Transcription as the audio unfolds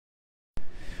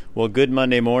Well, good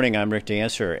Monday morning. I'm Rick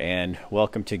Dancer, and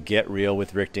welcome to Get Real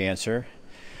with Rick Dancer.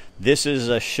 This is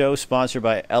a show sponsored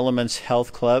by Elements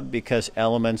Health Club because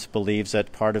Elements believes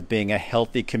that part of being a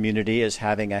healthy community is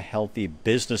having a healthy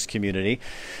business community.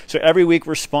 So every week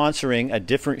we're sponsoring a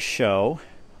different show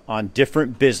on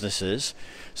different businesses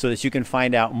so that you can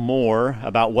find out more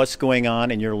about what's going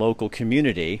on in your local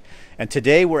community. And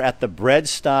today we're at the Bread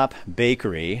Stop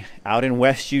Bakery out in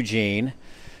West Eugene,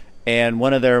 and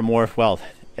one of their more, well,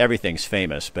 everything's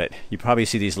famous, but you probably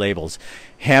see these labels: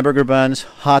 hamburger buns,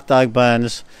 hot dog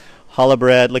buns, challah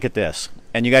bread. Look at this.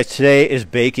 And you guys, today is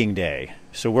baking day.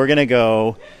 So we're going to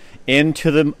go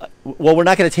into the, well, we're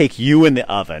not going to take you in the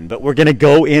oven, but we're going to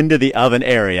go into the oven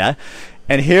area.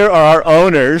 And here are our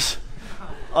owners.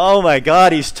 Oh my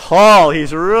God, he's tall.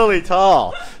 He's really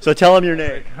tall. So tell him your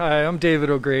name. Hi, I'm David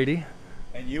O'Grady.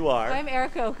 And you are? I'm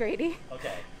Erica O'Grady.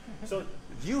 Okay. So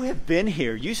you have been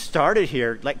here. You started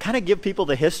here. Like, kind of give people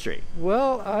the history.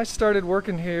 Well, I started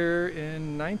working here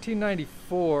in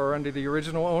 1994 under the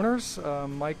original owners,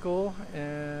 Michael,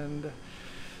 and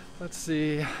let's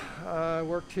see, I've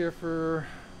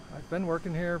been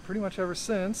working here pretty much ever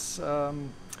since.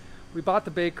 We bought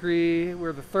the bakery.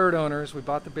 We're the third owners. We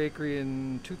bought the bakery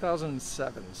in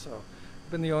 2007, so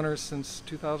I've been the owners since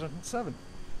 2007.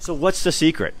 So what's the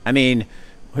secret? I mean,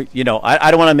 you know,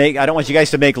 I don't want you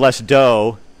guys to make less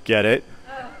dough, get it?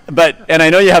 And I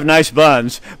know you have nice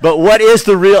buns, but what is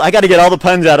the real, I got to get all the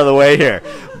puns out of the way here,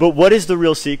 but what is the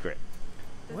real secret?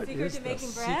 The secret to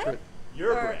making bread?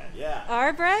 Your bread, yeah.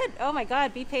 Our bread? Oh my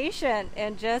God, be patient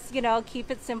and just,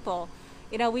 keep it simple.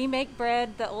 We make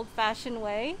bread the old-fashioned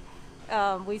way.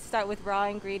 We start with raw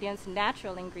ingredients,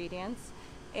 natural ingredients,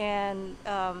 and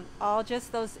all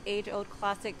just those age-old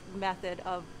classic method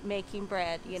of making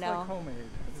bread, It's like homemade.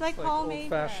 It's like homemade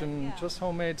old-fashioned, bread, yeah. Just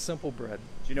homemade, simple bread.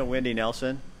 Do you know Wendy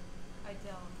Nelson? I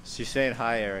don't. She's saying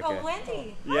hi, Erica. Oh,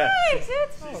 Wendy. Yeah. Hi,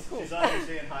 She's on here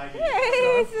saying hi to you.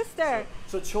 Hey, sister.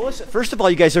 So show us, first of all,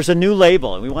 you guys, there's a new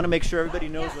label, and we want to make sure everybody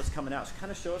knows what's coming out. So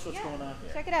kind of show us what's going on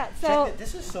here. Check it out. So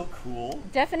this is so cool.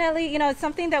 definitely, it's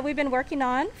something that we've been working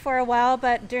on for a while,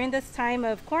 but during this time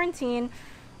of quarantine,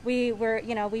 we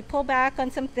pulled back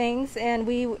on some things, and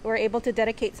we were able to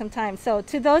dedicate some time. So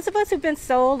to those of us who've been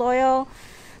so loyal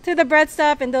to the Bread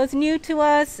Stop and those new to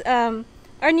us,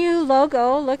 our new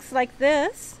logo looks like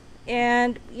this.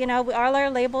 And, all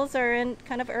our labels are in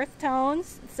kind of earth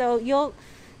tones. So you'll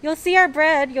see our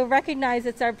bread, you'll recognize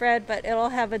it's our bread, but it'll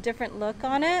have a different look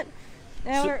on it.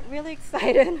 And we're really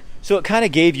excited. So it kind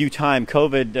of gave you time,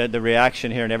 COVID, the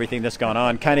reaction here and everything that's gone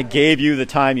on, kind of gave you the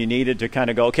time you needed to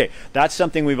kind of go, okay, that's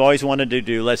something we've always wanted to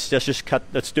do. Let's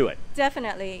do it.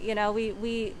 Definitely.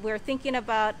 We're thinking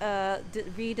about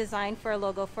redesign for a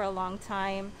logo for a long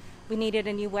time. We needed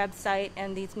a new website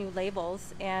and these new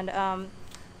labels. And,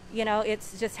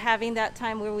 it's just having that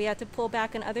time where we had to pull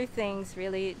back on other things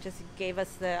really just gave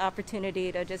us the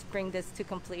opportunity to just bring this to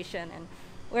completion. And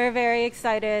we're very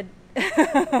excited.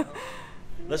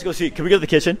 Let's go see. Can we go to the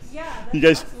kitchen? Yeah. You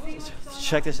guys,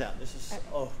 check this out. This is,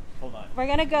 hold on. We're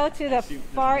going to go to the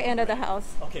far end of the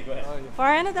house. Okay, go ahead.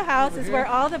 Far end of the house is where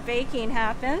all the baking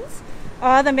happens,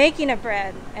 all the making of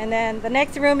bread. And then the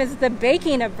next room is the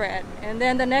baking of bread. And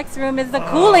then the next room is the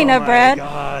cooling of bread.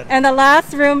 God. And the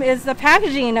last room is the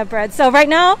packaging of bread. So right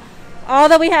now,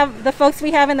 the folks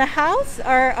we have in the house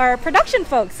are production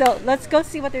folks. So let's go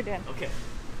see what they're doing. Okay.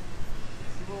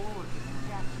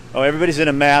 Oh, everybody's in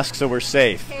a mask, so we're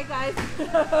safe. Hey, guys.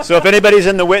 So if anybody's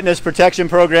in the witness protection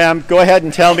program, go ahead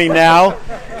and tell me now,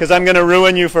 because I'm going to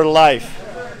ruin you for life.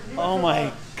 Oh,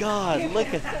 my God.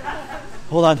 Look at that.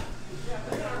 Hold on.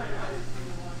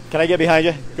 Can I get behind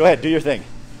you? Go ahead. Do your thing.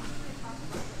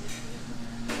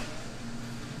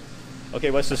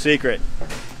 Okay, what's the secret?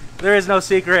 There is no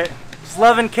secret. Just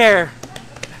love and care.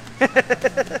 We're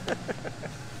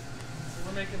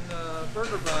making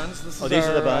burger buns. This is these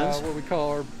are the buns? what we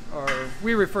call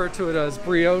we refer to it as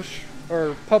brioche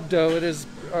or pub dough. It is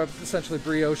essentially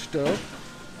brioche dough.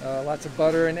 Lots of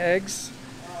butter and eggs.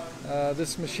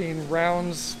 This machine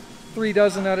rounds 3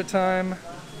 dozen at a time.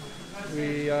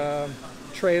 We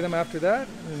tray them after that,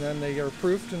 and then they are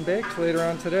proofed and baked later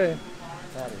on today.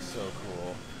 That is so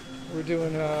cool. We're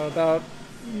doing about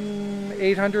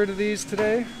 800 of these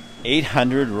today.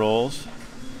 800 rolls?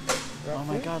 Roughly. Oh,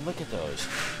 my God, look at those.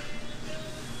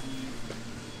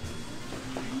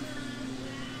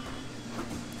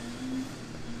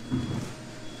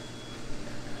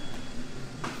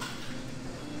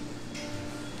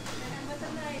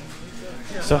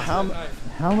 So how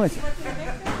much?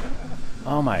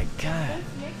 Oh my God.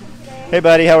 Hey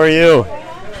buddy, how are you?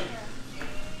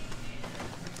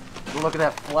 Look at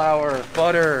that flour,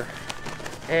 butter,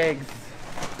 eggs.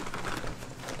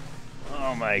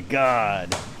 Oh my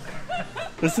God.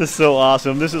 This is so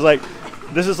awesome. This is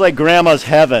like Grandma's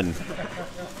heaven.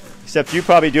 Except you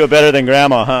probably do it better than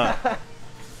Grandma, huh?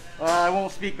 I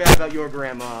won't speak bad about your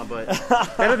grandma, but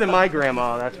better than my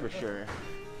grandma, that's for sure.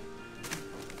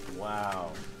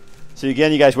 Wow. So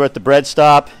again, you guys were at the bread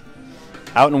stop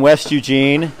out in West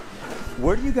Eugene.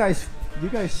 Where do you guys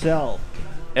sell?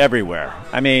 Everywhere.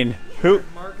 I mean, who?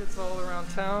 Markets all around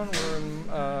town. We're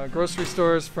in grocery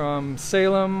stores from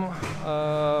Salem,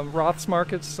 Roth's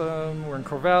markets. We're in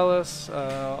Corvallis,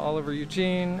 all over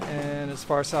Eugene, and as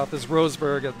far south as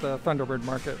Roseburg at the Thunderbird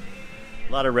Market.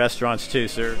 A lot of restaurants too,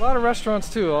 sir. A lot of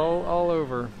restaurants too, all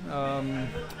over.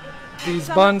 These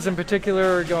buns in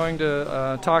particular are going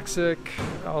to Toxic,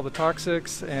 all the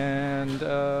Toxics, and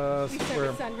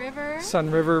where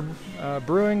Sun River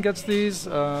Brewing gets these.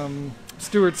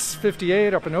 Stewart's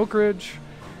 58 up in Oak Ridge,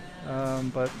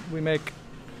 but we make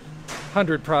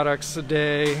 100 products a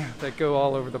day that go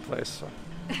all over the place.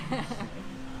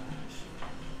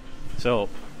 So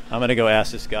I'm going to go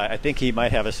ask this guy. I think he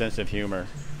might have a sense of humor.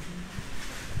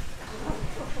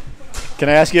 Can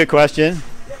I ask you a question?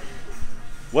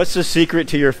 What's the secret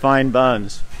to your fine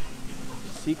buns?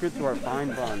 Secret to our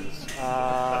fine buns.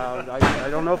 I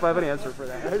don't know if I have an answer for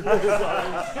that.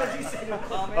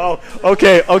 Oh,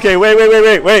 okay.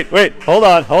 Wait. Hold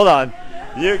on.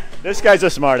 This guy's a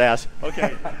smart ass. Okay.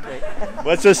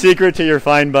 What's the secret to your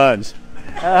fine buns?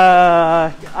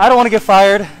 I don't want to get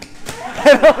fired.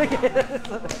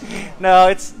 No,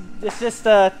 it's just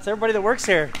it's everybody that works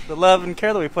here. The love and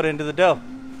care that we put into the dough.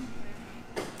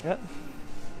 Yep.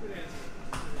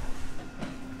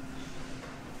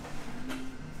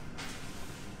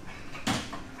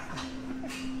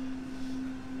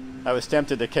 I was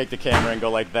tempted to take the camera and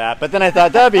go like that, but then I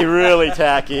thought that'd be really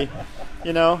tacky,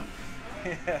 you know?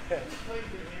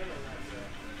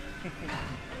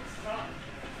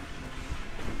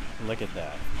 Look at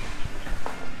that.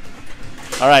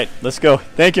 All right, let's go.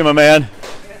 Thank you, my man.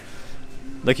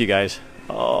 Look, you guys.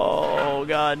 Oh,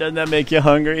 God, doesn't that make you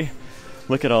hungry?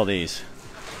 Look at all these.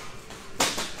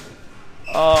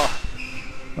 Oh,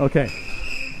 okay.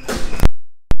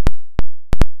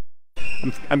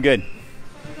 I'm good.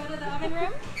 Go to the oven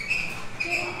room. So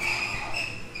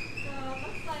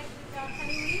looks like we've got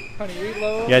honey wheat.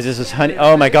 loaf. Guys, this is honey.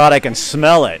 Oh my God, I can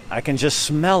smell it. I can just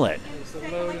smell it. There's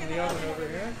the load in the oven over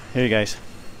here. Here you guys.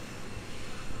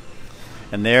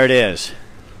 And there it is.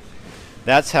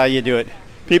 That's how you do it.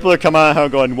 People are coming out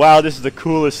home going, wow, this is the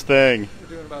coolest thing. We're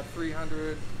doing about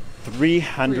 300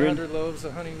 300 loaves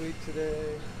of honey wheat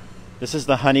today. This is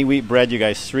the honey wheat bread, you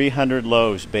guys. 300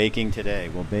 loaves baking today.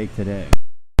 We'll bake today.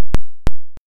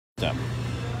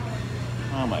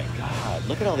 Oh my God,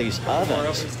 look at all these More ovens.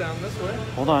 ovens down this way.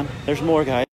 Hold on, there's more,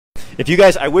 guys. If you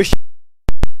guys, I wish.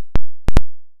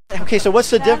 Okay, so what's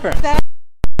the difference? It's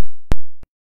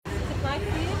a flax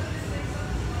seed.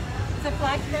 It's a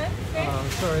flax bread.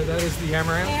 Sorry, that is the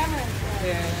amaranth. Amaranth.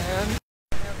 And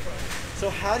So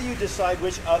how do you decide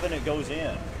which oven it goes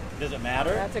in? Does it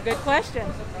matter? That's a good question.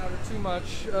 doesn't matter too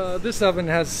much. This oven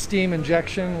has steam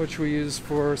injection, which we use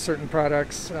for certain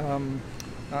products.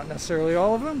 Not necessarily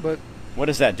all of them, but What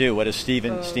does that do? What does steam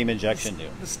injection do?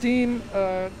 the steam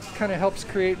kind of helps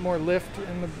create more lift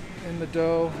in the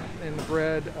dough, in the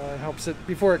bread. Helps it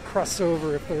before it crusts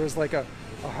over. If there was like a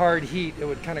hard heat, it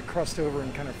would kind of crust over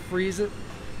and kind of freeze it.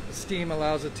 The steam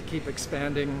allows it to keep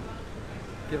expanding,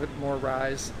 give it more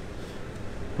rise.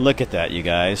 Look at that, you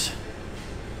guys.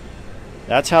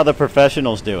 That's how the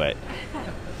professionals do it.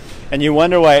 And you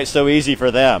wonder why it's so easy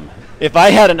for them. If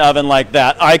I had an oven like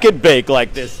that, I could bake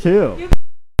like this too.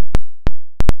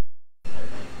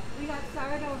 We got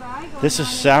sourdough rye going This is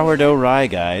on. sourdough rye,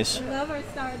 guys. We love our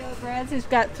sourdough breads. We've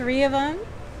got 3 of them.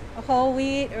 A whole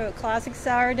wheat, a classic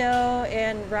sourdough,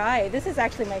 and rye. This is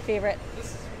actually my favorite.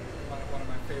 This is one of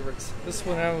my favorites. This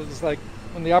one, I was like,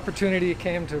 when the opportunity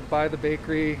came to buy the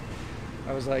bakery,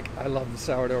 I was like, I love the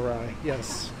sourdough rye.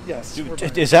 Yes. we're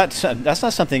buying Is that's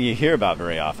not something you hear about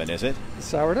very often, is it? it.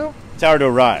 Sourdough? Sourdough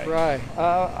rye. Rye.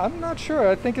 I'm not sure.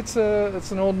 I think it's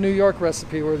an old New York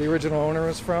recipe where the original owner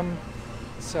was from.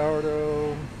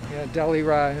 Sourdough, yeah, deli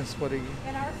rye is what he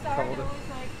And our called sourdough it. is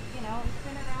like, it's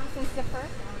been around since the first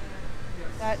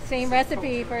owner. That same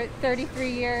recipe for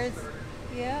 33 years.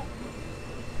 Yeah.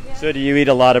 So do you eat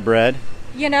a lot of bread?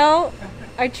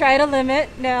 I try to limit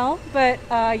now, but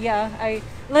a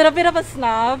little bit of a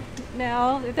snob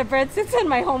now. If the bread sits on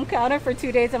my home counter for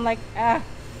 2 days, I'm like,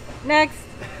 next.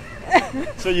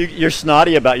 So you're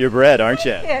snotty about your bread, aren't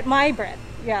you? My bread,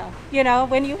 yeah.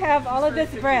 When you have all of this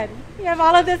bread,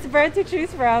 to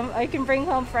choose from. I can bring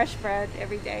home fresh bread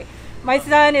every day. My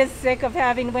son is sick of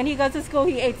having, when he goes to school,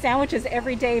 he ate sandwiches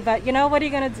every day, but you know, what are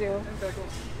you going to do?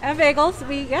 And bagels.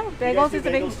 Bagels is a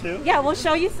big. Bagels too? Yeah, we'll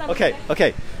show you some. Okay.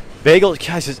 Bagels,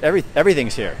 guys,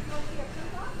 everything's here.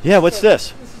 Yeah, what's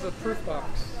this? This is a proof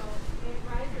box.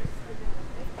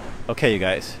 Okay, you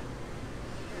guys.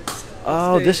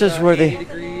 Oh, this is where they.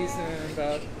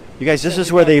 You guys, this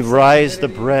is where they rise the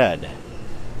bread.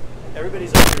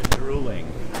 Everybody's up here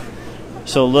drooling.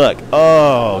 So look.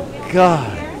 Oh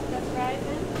God.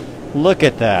 Look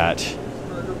at that.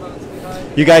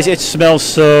 You guys, it smells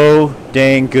so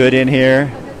dang good in here.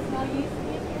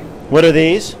 What are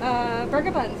these?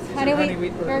 Burger buns. Honey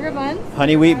wheat burger buns.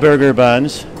 Honey wheat burger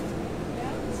buns.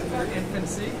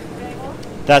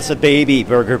 That's a baby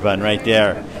burger bun right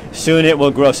there. Soon it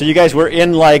will grow. So you guys, we're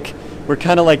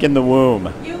kind of like in the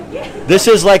womb. This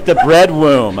is like the bread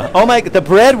womb. Oh my, the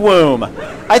bread womb.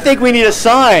 I think we need a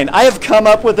sign. I have come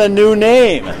up with a new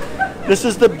name. This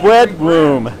is the bread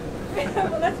womb.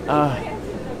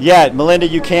 Yeah, Melinda,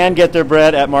 you can get their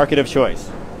bread at Market of Choice.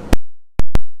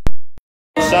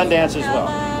 Sundance as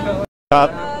well.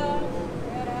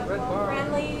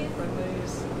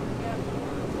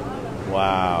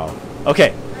 Wow.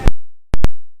 Okay.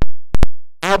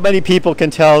 How many people can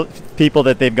tell people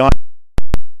that they've gone?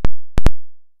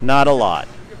 Not a lot.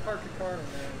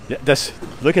 Yeah,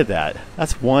 look at that.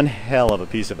 That's one hell of a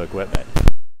piece of equipment.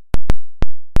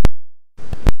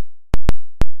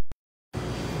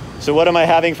 So what am I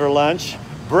having for lunch?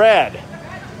 Bread.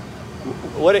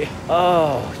 What?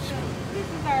 Oh. This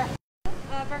is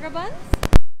our burger buns.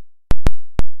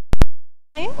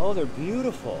 Oh, they're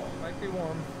beautiful. Might be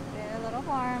warm. They're a little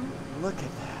warm. Look at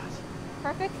that.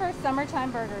 Perfect for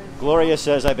summertime burgers. Gloria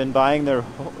says I've been buying their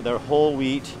whole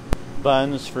wheat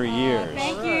buns for years.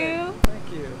 Thank you.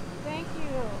 Thank you. Thank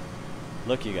you.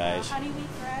 Look, you guys. Honey wheat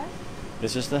bread.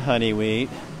 This is the honey wheat.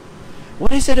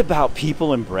 What is it about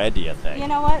people and bread, do you think? You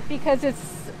know what? Because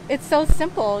it's so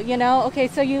simple, you know? Okay,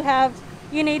 so you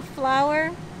need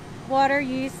flour, water,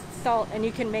 yeast, salt, and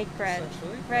you can make bread.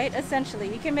 Essentially. Right?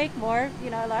 Essentially. You can make more,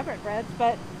 elaborate breads,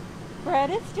 but bread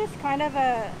is just kind of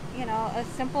a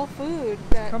simple food.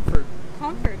 Comfort.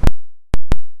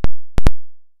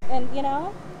 And,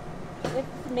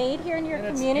 it's made here in your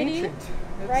And community. It's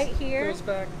ancient. Right here. It goes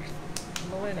back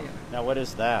millennia. Now, what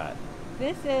is that?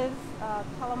 This is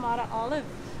Kalamata olive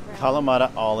bread.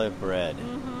 Kalamata olive bread.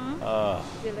 Mm-hmm. Oh,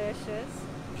 Delicious.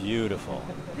 beautiful.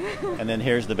 And then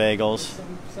here's the bagels.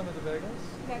 Some of the bagels.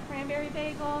 We got cranberry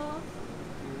bagels.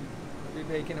 We'll be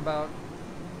baking about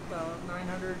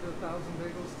 900 to 1,000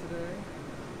 bagels today.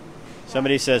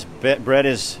 Somebody says bread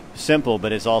is simple,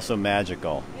 but it's also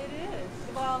magical. It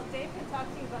is. Well, Dave can talk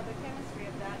to you about the chemistry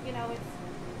of that.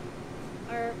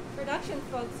 Our production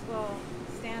folks will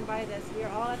stand by this. We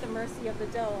are all at the mercy of the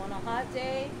dough. On a hot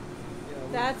day,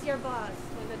 that's your boss.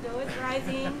 When the dough is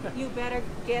rising, you better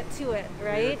get to it,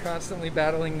 right? We're constantly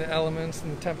battling the elements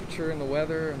and the temperature and the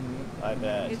weather and I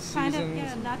bet. It's kind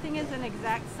of, nothing is an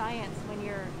exact science. When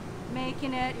you're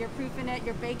making it, you're proofing it,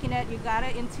 you're baking it, you gotta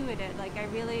intuit it.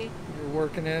 You're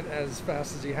working it as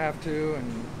fast as you have to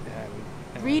and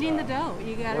reading the dough.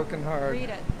 You gotta working hard. read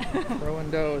it.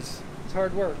 Throwing doughs. It's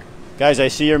hard work. Guys, I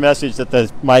see your message that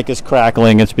the mic is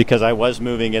crackling. It's because I was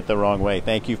moving it the wrong way.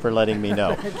 Thank you for letting me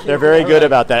know. They're very good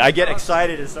about that. I get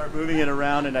excited and start moving it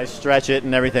around and I stretch it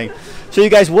and everything. So you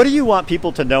guys, what do you want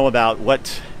people to know about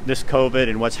what this COVID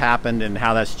and what's happened and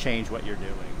how that's changed what you're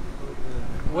doing?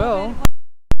 Well,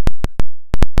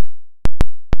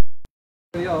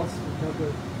 everybody else, we have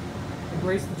to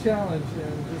embrace the challenge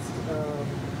and just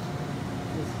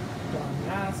don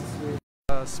masks.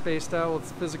 We're spaced out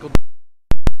with physical.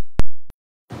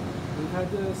 We've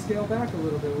had to scale back a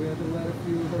little bit. We had to let a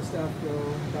few of our staff go.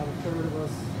 About a third of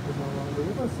us are no longer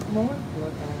with us at the moment,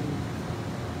 but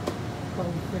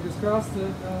fingers crossed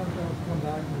that they'll come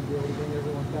back and be able to bring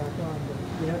everyone back on. But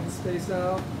we had to space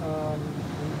out.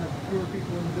 We had fewer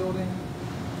people in the building.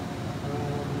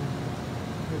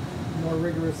 More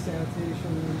rigorous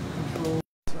sanitation controls.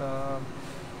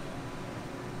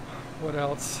 What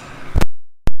else?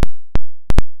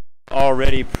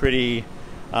 Already pretty.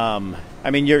 I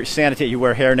mean, you're sanitate. You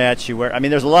wear hairnets.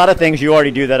 There's a lot of things you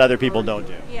already do that other people don't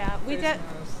do. Yeah, we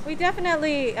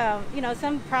definitely,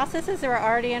 some processes are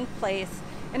already in place,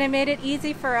 and it made it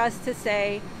easy for us to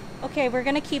say, okay, we're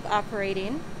going to keep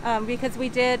operating because we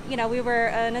were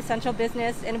an essential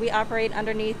business and we operate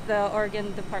underneath the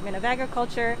Oregon Department of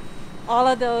Agriculture, all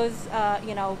of those,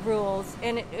 rules,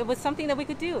 and it was something that we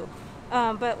could do.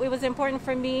 But it was important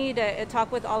for me to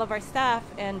talk with all of our staff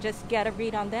and just get a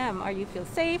read on them. Are you feel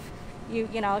safe?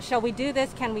 Shall we do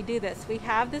this? Can we do this? We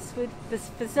have this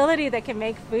facility that can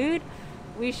make food,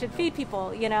 we should feed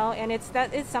people, you know, and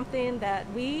that is something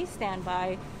that we stand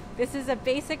by. This is a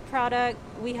basic product.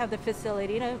 We have the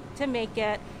facility to make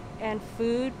it, and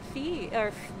bread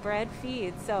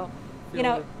feeds. So, you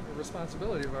know, a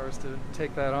responsibility of ours to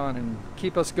take that on and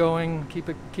keep us going, keep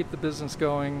the business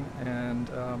going, and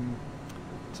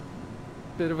it's a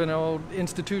bit of an old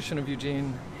institution of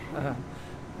Eugene,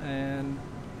 and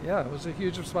yeah, it was a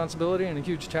huge responsibility and a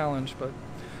huge challenge, but.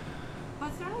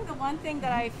 Well, certainly the one thing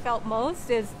that I felt most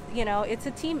is, you know, it's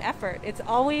a team effort. It's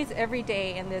always every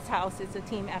day in this house, it's a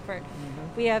team effort.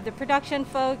 Mm-hmm. We have the production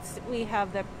folks, we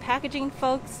have the packaging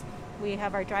folks, we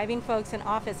have our driving folks in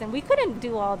office, and we couldn't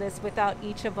do all this without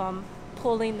each of them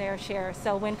pulling their share.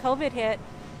 So when COVID hit,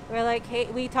 we're like, hey,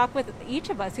 we talked with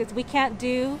each of us because we can't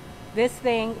do this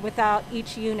thing without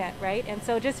each unit, right? And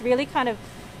so just really kind of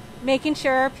making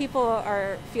sure people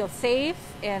feel safe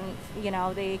and, you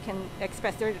know, they can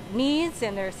express their needs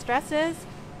and their stresses.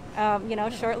 You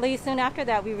know, shortly soon after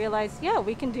that, we realized, yeah,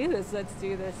 we can do this. Let's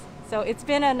do this. So it's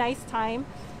been a nice time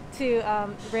to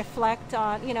reflect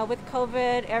on, you know, with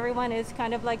COVID, everyone is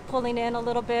kind of like pulling in a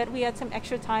little bit. We had some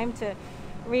extra time to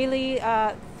really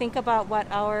think about what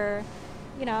our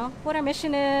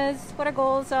mission is, what our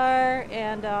goals are,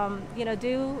 and you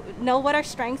know what our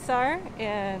strengths are,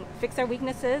 and fix our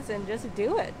weaknesses, and just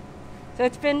do it. So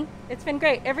it's been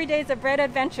great. Every day is a bread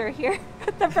adventure here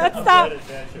at the bread stop. It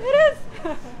is.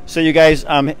 So you guys,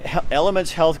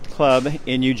 Elements Health Club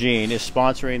in Eugene is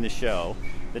sponsoring the show,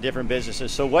 the different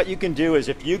businesses. So what you can do is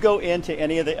if you go into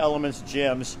any of the Elements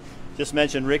gyms, just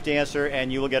mention Rick Dancer,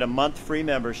 and you will get a month free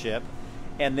membership.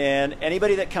 And then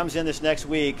anybody that comes in this next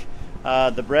week,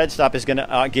 the bread stop is going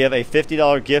to give a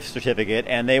 $50 gift certificate,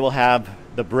 and they will have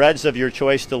the breads of your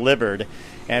choice delivered,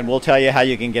 and we'll tell you how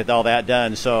you can get all that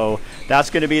done. So that's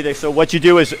going to be so what you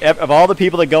do is, of all the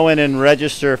people that go in and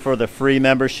register for the free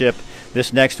membership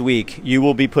this next week, you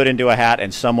will be put into a hat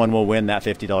and someone will win that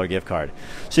 $50 gift card.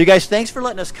 So you guys, thanks for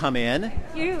letting us come in.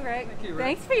 Thank you, Rick.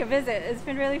 Thanks for your visit. It's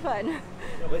been really fun.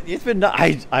 It's been,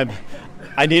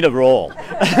 I need a roll.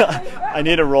 I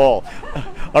need a roll.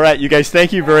 All right, you guys,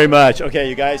 thank you very much. Okay,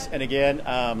 you guys, and again,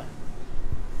 I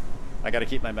got to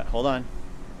keep my, hold on.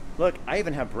 Look, I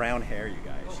even have brown hair, you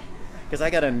guys, because I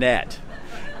got a net.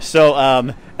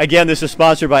 So again, this is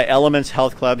sponsored by Elements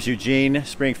Health Clubs, Eugene,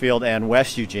 Springfield, and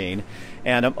West Eugene.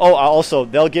 And also,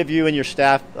 they'll give you and your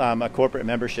staff a corporate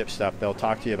membership stuff. They'll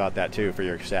talk to you about that too for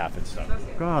your staff and stuff.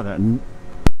 God,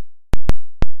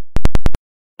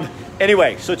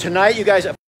 anyway, so tonight, you guys,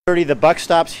 at 4:30, the buck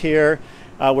stops here.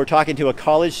 We're talking to a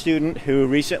college student who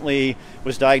recently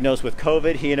was diagnosed with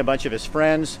COVID, he and a bunch of his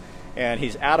friends, and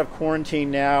he's out of quarantine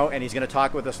now, and he's going to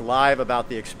talk with us live about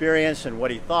the experience and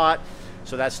what he thought.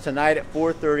 So that's tonight at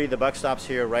 4:30. The buck stops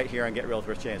here, right here on Get Real with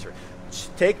Rick Dancer.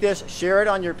 Take this, share it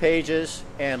on your pages,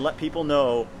 and let people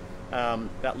know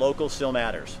that local still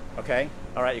matters, okay?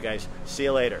 All right, you guys, see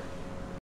you later.